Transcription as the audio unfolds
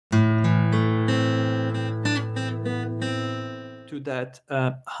that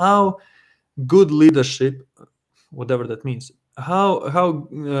how good leadership, whatever that means, how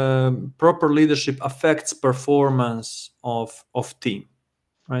proper leadership affects performance of team,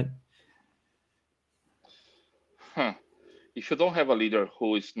 right? If you don't have a leader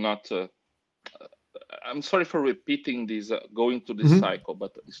who is not, I'm sorry for repeating this, going to this cycle,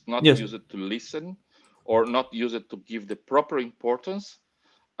 but it's not Yes. used to listen or not used to give the proper importance,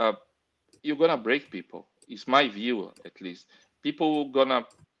 you're gonna break people. It's my view, at least. People gonna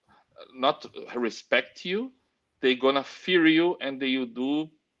not respect you. They're gonna fear you, and they will do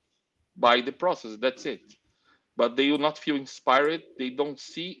by the process. That's it. But they will not feel inspired. They don't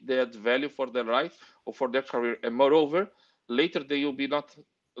see the add value for their life or for their career. And moreover, later they will be not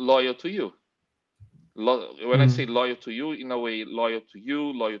loyal to you. When I say loyal to you, in a way, loyal to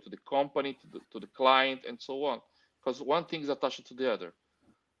you, loyal to the company, to the client, and so on. Because one thing is attached to the other.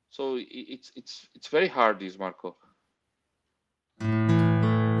 So it's very hard, this, Marco.